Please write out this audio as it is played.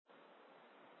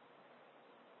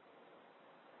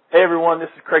Hey everyone, this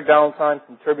is Craig Ballantyne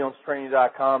from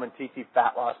TurbulenceTraining.com and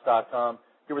TTFatLoss.com,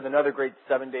 here with another great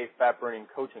 7-day fat burning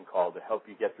coaching call to help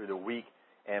you get through the week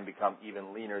and become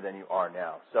even leaner than you are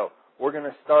now. So we're going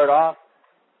to start off.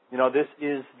 This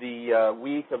is the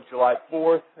week of July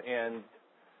 4th, and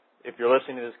if you're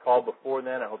listening to this call before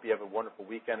then, I hope you have a wonderful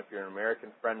weekend. If you're an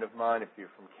American friend of mine, if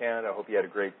you're from Canada, I hope you had a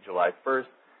great July 1st.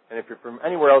 And if you're from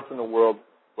anywhere else in the world,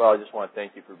 well, I just want to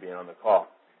thank you for being on the call.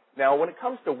 Now, when it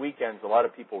comes to weekends, a lot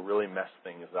of people really mess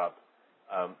things up.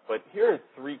 But here are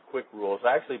 3 quick rules.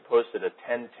 I actually posted a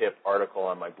 10-tip article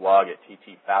on my blog at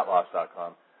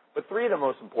ttfatloss.com. But 3 of the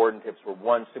most important tips were,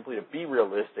 1, simply to be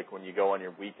realistic when you go on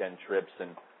your weekend trips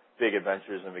and big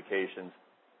adventures and vacations.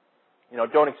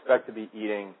 Don't expect to be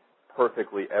eating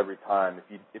perfectly every time.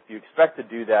 If you expect to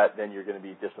do that, then you're going to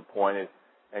be disappointed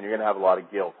and you're going to have a lot of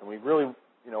guilt. And we really,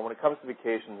 when it comes to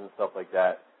vacations and stuff like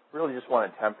that, really just want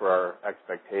to temper our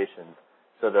expectations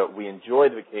so that we enjoy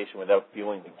the vacation without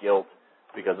feeling the guilt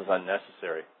because it's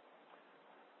unnecessary.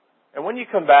 And when you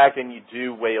come back and you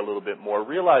do weigh a little bit more,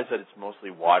 realize that it's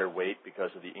mostly water weight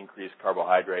because of the increased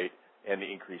carbohydrate and the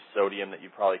increased sodium that you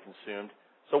probably consumed.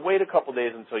 So wait a couple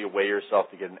days until you weigh yourself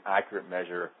to get an accurate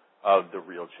measure of the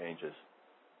real changes.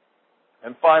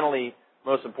 And finally,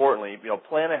 most importantly,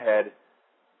 plan ahead,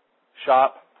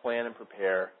 shop, plan, and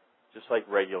prepare, just like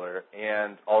regular,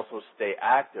 and also stay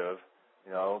active,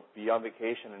 be on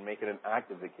vacation and make it an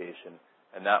active vacation,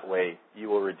 and that way you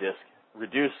will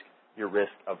reduce your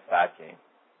risk of fat gain.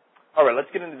 All right, let's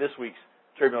get into this week's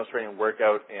Turbulence Training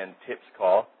workout and tips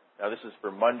call. Now, this is for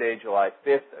Monday, July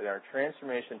 5th, and our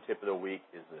transformation tip of the week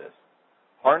is this.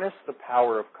 Harness the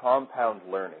power of compound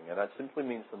learning, and that simply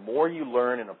means the more you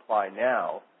learn and apply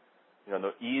now,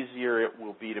 the easier it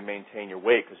will be to maintain your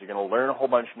weight because you're going to learn a whole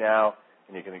bunch now,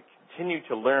 and you're going to continue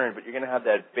to learn, but you're going to have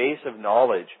that base of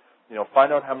knowledge.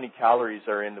 Find out how many calories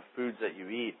are in the foods that you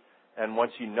eat. And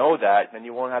once you know that, then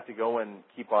you won't have to go and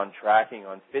keep on tracking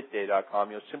on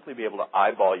fitday.com. You'll simply be able to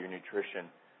eyeball your nutrition.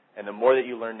 And the more that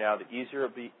you learn now, the easier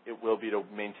it will be to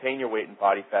maintain your weight and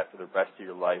body fat for the rest of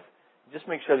your life. Just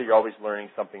make sure that you're always learning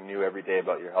something new every day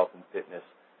about your health and fitness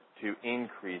to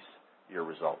increase your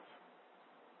results.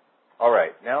 All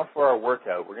right, now for our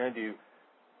workout, we're going to do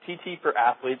TT for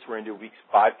athletes. We're going to do weeks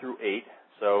 5 through 8.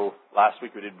 So last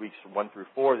week we did weeks 1 through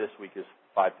 4. This week is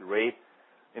 5 through 8.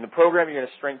 In the program, you're going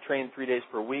to strength train 3 days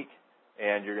per week,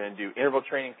 and you're going to do interval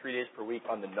training 3 days per week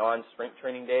on the non-strength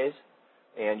training days.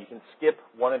 And you can skip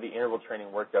one of the interval training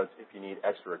workouts if you need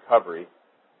extra recovery.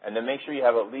 And then make sure you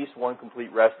have at least 1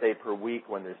 complete rest day per week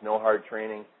when there's no hard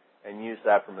training, and use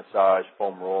that for massage,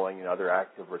 foam rolling, and other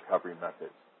active recovery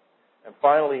methods. And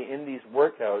finally, in these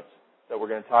workouts that we're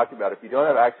going to talk about, if you don't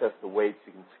have access to weights,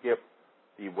 you can skip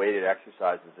the weighted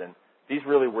exercises. And these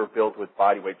really were built with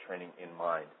body weight training in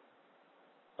mind.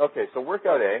 Okay, so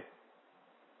workout A.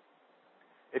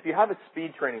 If you have a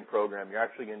speed training program, you're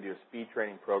actually going to do a speed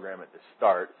training program at the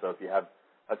start. So if you have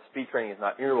a speed training, it's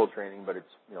not interval training, but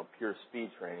it's pure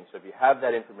speed training. So if you have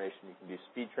that information, you can do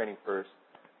speed training first.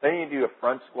 Then you do a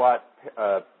front squat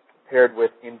paired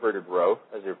with inverted row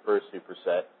as your first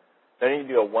superset. Then you can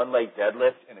do a 1-leg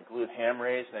deadlift and a glute ham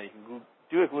raise. Now you can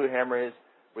do a glute ham raise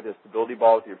with a stability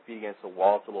ball with your feet against the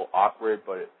wall. It's a little awkward,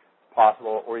 but it's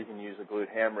possible. Or you can use a glute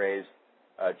ham raise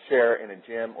chair in a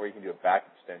gym, or you can do a back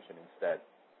extension instead.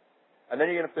 And then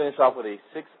you're going to finish off with a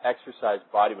 6-exercise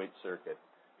bodyweight circuit.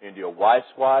 You're going to do a Y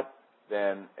squat,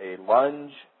 then a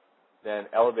lunge, then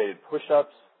elevated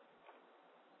push-ups,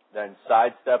 then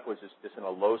side step, which is just in a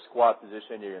low squat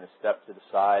position. You're going to step to the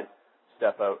side,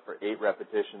 step out for 8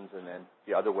 repetitions, and then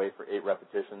the other way for 8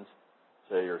 repetitions.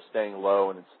 So you're staying low,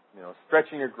 and it's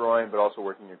stretching your groin, but also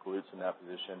working your glutes in that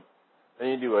position. Then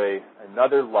you do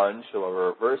another lunge, so a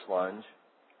reverse lunge,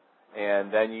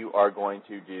 and then you are going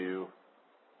to do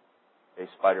a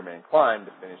Spider-Man climb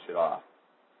to finish it off.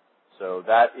 So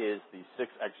that is the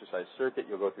 6-exercise circuit.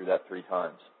 You'll go through that 3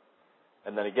 times.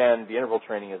 And then again, the interval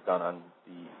training is done on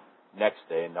the next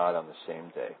day, not on the same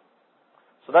day.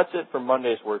 So that's it for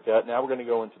Monday's workout. Now we're going to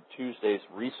go into Tuesday's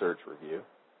research review.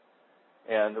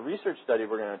 And the research study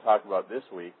we're going to talk about this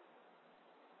week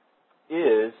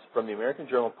is from the American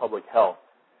Journal of Public Health.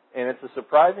 And it's a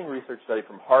surprising research study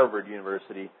from Harvard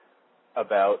University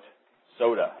about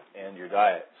soda and your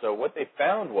diet. So what they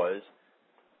found was,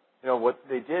 what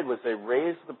they did was they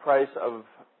raised the price of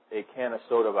a can of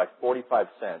soda by 45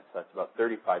 cents. That's about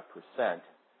 35%.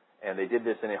 And they did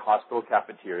this in a hospital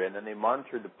cafeteria. And then they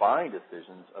monitored the buying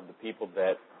decisions of the people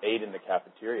that ate in the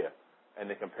cafeteria. And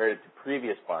they compared it to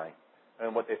previous buying.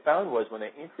 And what they found was when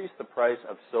they increased the price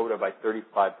of soda by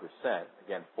 35%,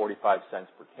 again, 45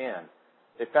 cents per can,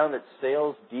 they found that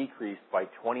sales decreased by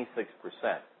 26%.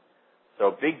 So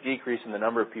a big decrease in the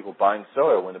number of people buying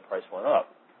soda when the price went up.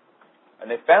 And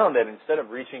they found that instead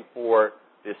of reaching for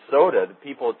this soda, the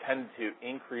people tended to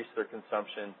increase their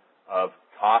consumption of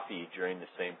coffee during the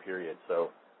same period. So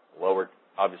lower,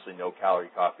 obviously no calorie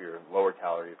coffee, or lower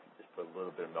calorie if you just put a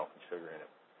little bit of milk and sugar in it.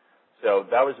 So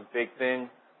that was a big thing.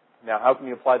 Now, how can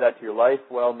you apply that to your life?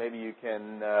 Well, maybe you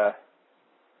can,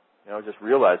 just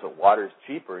realize that water is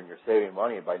cheaper and you're saving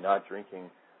money by not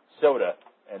drinking soda,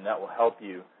 and that will help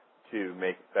you to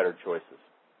make better choices.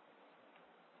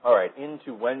 All right,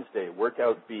 into Wednesday,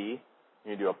 workout B.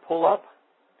 You do a pull-up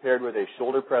paired with a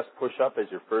shoulder press push-up as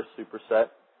your first superset.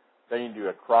 Then you do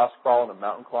a cross crawl and a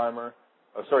mountain climber.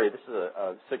 This is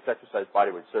a 6-exercise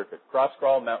bodyweight circuit. Cross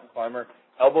crawl, mountain climber,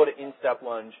 elbow to instep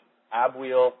lunge, ab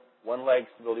wheel, one leg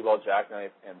stability ball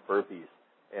jackknife, and burpees.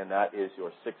 And that is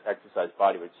your 6-exercise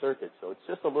bodyweight circuit. So it's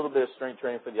just a little bit of strength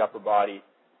training for the upper body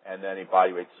and then a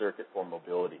bodyweight circuit for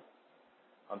mobility.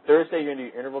 On Thursday, you're going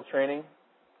to do interval training.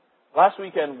 Last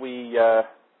weekend, we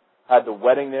had the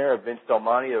wedding there of Vince Del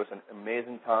Monte. It was an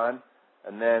amazing time.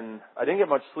 And then I didn't get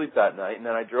much sleep that night. And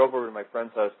then I drove over to my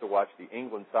friend's house to watch the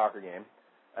England soccer game.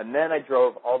 And then I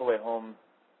drove all the way home.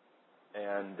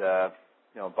 And,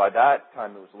 by that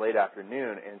time, it was late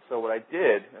afternoon. And so what I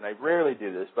did, and I rarely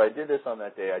do this, but I did this on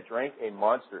that day, I drank a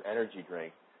Monster energy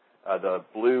drink, the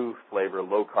blue flavor,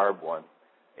 low-carb one.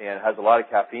 And it has a lot of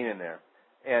caffeine in there.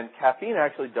 And caffeine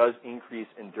actually does increase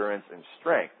endurance and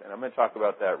strength. And I'm going to talk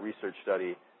about that research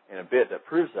study in a bit that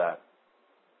proves that.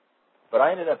 But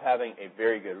I ended up having a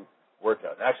very good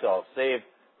workout. And actually, I'll save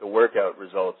the workout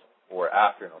results for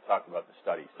after, and I'll talk about the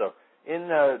study. So in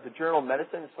the journal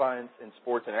Medicine, Science, and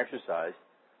Sports and Exercise,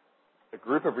 a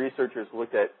group of researchers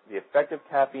looked at the effect of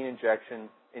caffeine ingestion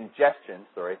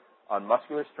on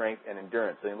muscular strength and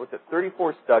endurance. They looked at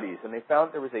 34 studies, and they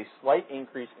found there was a slight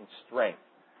increase in strength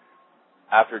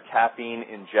after caffeine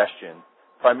ingestion,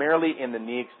 primarily in the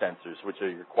knee extensors, which are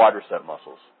your quadricep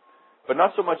muscles, but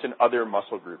not so much in other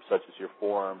muscle groups, such as your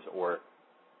forearms or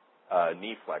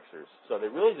knee flexors. So they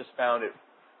really just found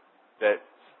that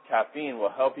caffeine will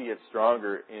help you get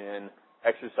stronger in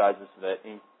exercises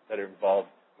that are involved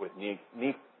with knee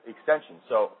extension.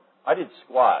 So I did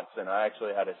squats, and I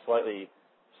actually had a slightly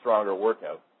stronger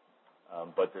workout,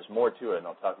 but there's more to it, and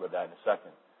I'll talk about that in a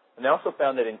second. And they also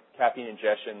found that caffeine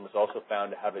ingestion was also found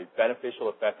to have a beneficial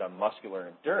effect on muscular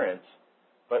endurance,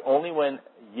 but only when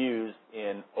used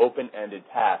in open-ended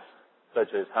tasks, such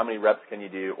as how many reps can you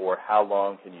do or how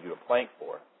long can you do a plank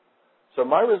for. So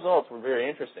my results were very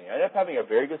interesting. I ended up having a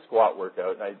very good squat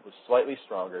workout, and I was slightly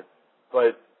stronger.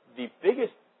 But the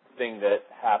biggest thing that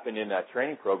happened in that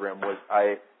training program was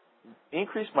I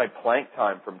increased my plank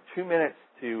time from 2 minutes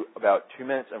to about 2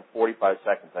 minutes and 45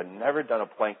 seconds. I'd never done a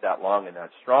plank that long and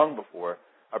that strong before.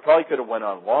 I probably could have went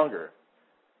on longer.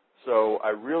 So I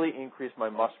really increased my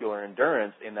muscular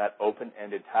endurance in that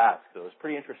open-ended task. So it was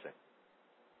pretty interesting.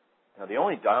 Now, the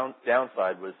only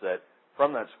downside was that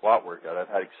from that squat workout, I've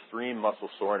had extreme muscle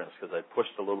soreness because I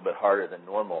pushed a little bit harder than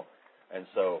normal. And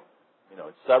so,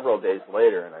 it's several days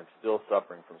later, and I'm still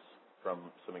suffering from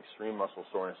some extreme muscle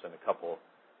soreness in a couple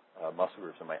muscle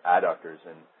groups in my adductors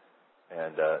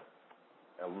and a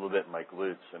little bit in my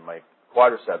glutes, and my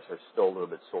quadriceps are still a little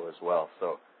bit sore as well.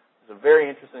 So it's a very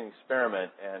interesting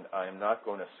experiment, and I am not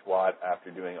going to squat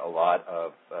after doing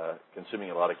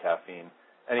consuming a lot of caffeine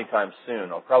anytime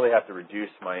soon. I'll probably have to reduce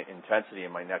my intensity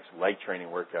in my next leg training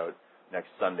workout next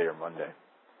Sunday or Monday.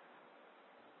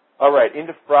 All right,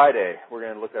 into Friday, we're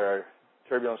going to look at our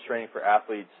turbulence training for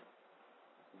athletes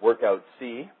workout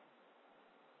C.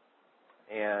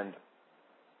 And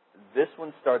this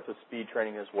one starts with speed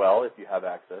training as well, if you have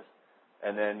access.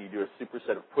 And then you do a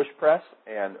superset of push press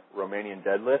and Romanian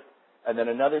deadlift. And then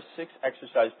another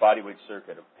 6-exercise bodyweight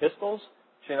circuit of pistols,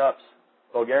 chin-ups,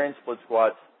 Bulgarian split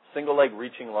squats, single leg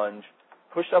reaching lunge,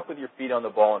 push up with your feet on the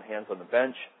ball and hands on the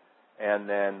bench, and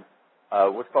then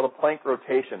what's called a plank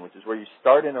rotation, which is where you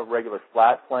start in a regular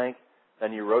flat plank,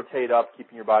 then you rotate up,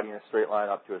 keeping your body in a straight line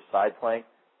up to a side plank,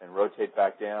 and rotate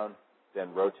back down,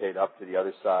 then rotate up to the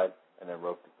other side, and then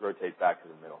rotate back to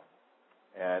the middle.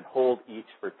 And hold each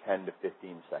for 10 to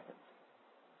 15 seconds.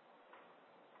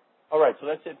 All right, so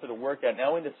that's it for the workout.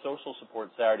 Now into social support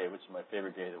Saturday, which is my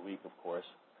favorite day of the week, of course.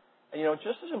 And,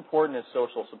 just as important as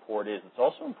social support is, it's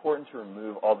also important to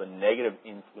remove all the negative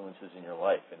influences in your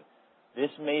life. And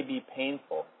this may be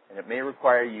painful, and it may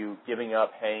require you giving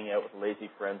up hanging out with lazy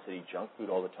friends that eat junk food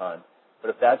all the time. But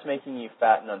if that's making you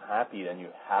fat and unhappy, then you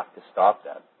have to stop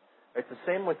that. It's the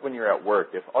same with when you're at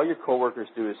work. If all your coworkers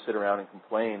do is sit around and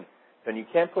complain, then you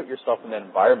can't put yourself in that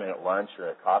environment at lunch or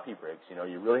at coffee breaks.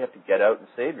 You really have to get out and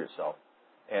save yourself.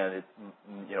 and it,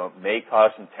 may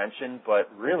cause some tension, but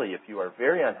really, if you are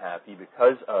very unhappy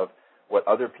because of what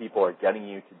other people are getting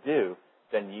you to do,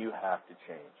 then you have to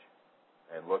change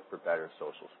and look for better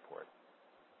social support.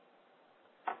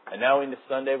 And now into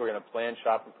Sunday, we're going to plan,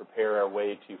 shop, and prepare our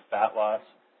way to fat loss.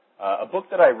 A book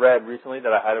that I read recently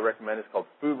that I highly recommend is called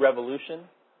Food Revolution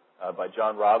by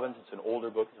John Robbins. It's an older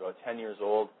book. It's about 10 years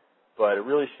old, but it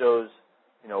really shows,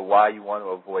 why you want to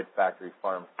avoid factory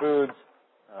farm foods,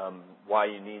 why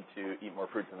you need to eat more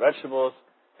fruits and vegetables.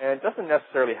 And it doesn't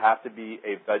necessarily have to be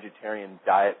a vegetarian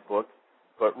diet book,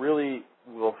 but really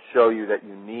will show you that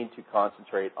you need to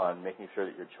concentrate on making sure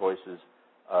that your choices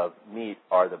of meat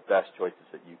are the best choices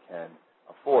that you can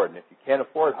afford. And if you can't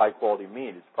afford high-quality meat,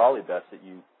 it's probably best that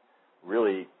you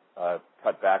really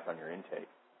cut back on your intake.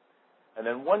 And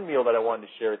then one meal that I wanted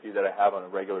to share with you that I have on a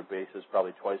regular basis,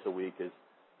 probably twice a week, is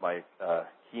my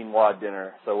quinoa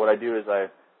dinner. So what I do is I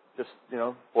just,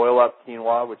 boil up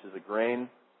quinoa, which is a grain,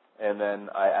 and then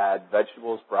I add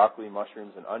vegetables, broccoli,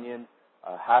 mushrooms, and onion,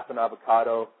 half an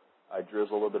avocado. I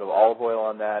drizzle a little bit of olive oil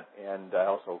on that, and I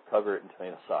also cover it in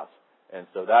tomato sauce. And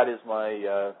so that is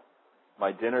my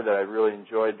my dinner that I really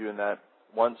enjoy doing that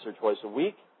once or twice a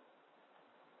week.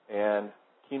 And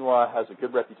quinoa has a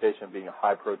good reputation of being a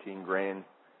high-protein grain,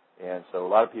 and so a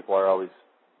lot of people are always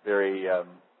very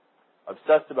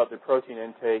obsessed about their protein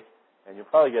intake, and you'll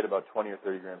probably get about 20 or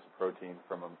 30 grams of protein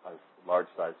from a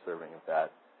large-sized serving of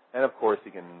that. And, of course,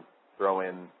 you can throw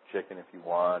in chicken if you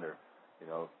want, or,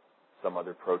 some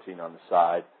other protein on the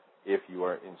side if you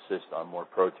insist on more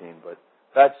protein. But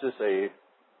that's just a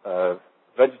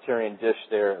vegetarian dish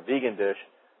there, a vegan dish,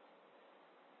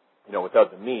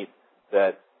 without the meat,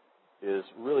 that is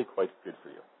really quite good for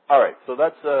you. All right, so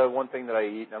that's one thing that I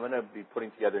eat. I'm going to be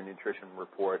putting together a nutrition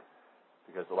report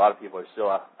because a lot of people are still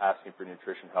asking for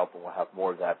nutrition help, and we'll have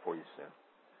more of that for you soon.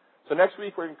 So next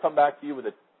week, we're going to come back to you with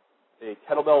a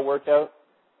kettlebell workout,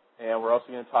 and we're also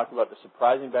going to talk about the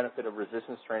surprising benefit of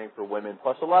resistance training for women,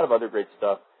 plus a lot of other great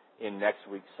stuff in next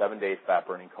week's 7-day fat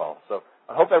burning call. So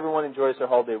I hope everyone enjoys their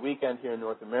holiday weekend here in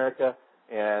North America,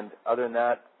 and other than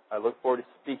that, I look forward to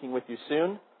speaking with you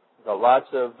soon. We've got lots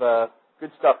of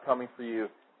good stuff coming for you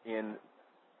in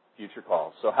future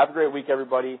calls. So have a great week,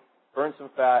 everybody. Burn some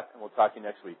fat, and we'll talk to you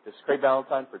next week. This is Craig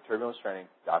Ballantyne for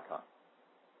TurbulenceTraining.com.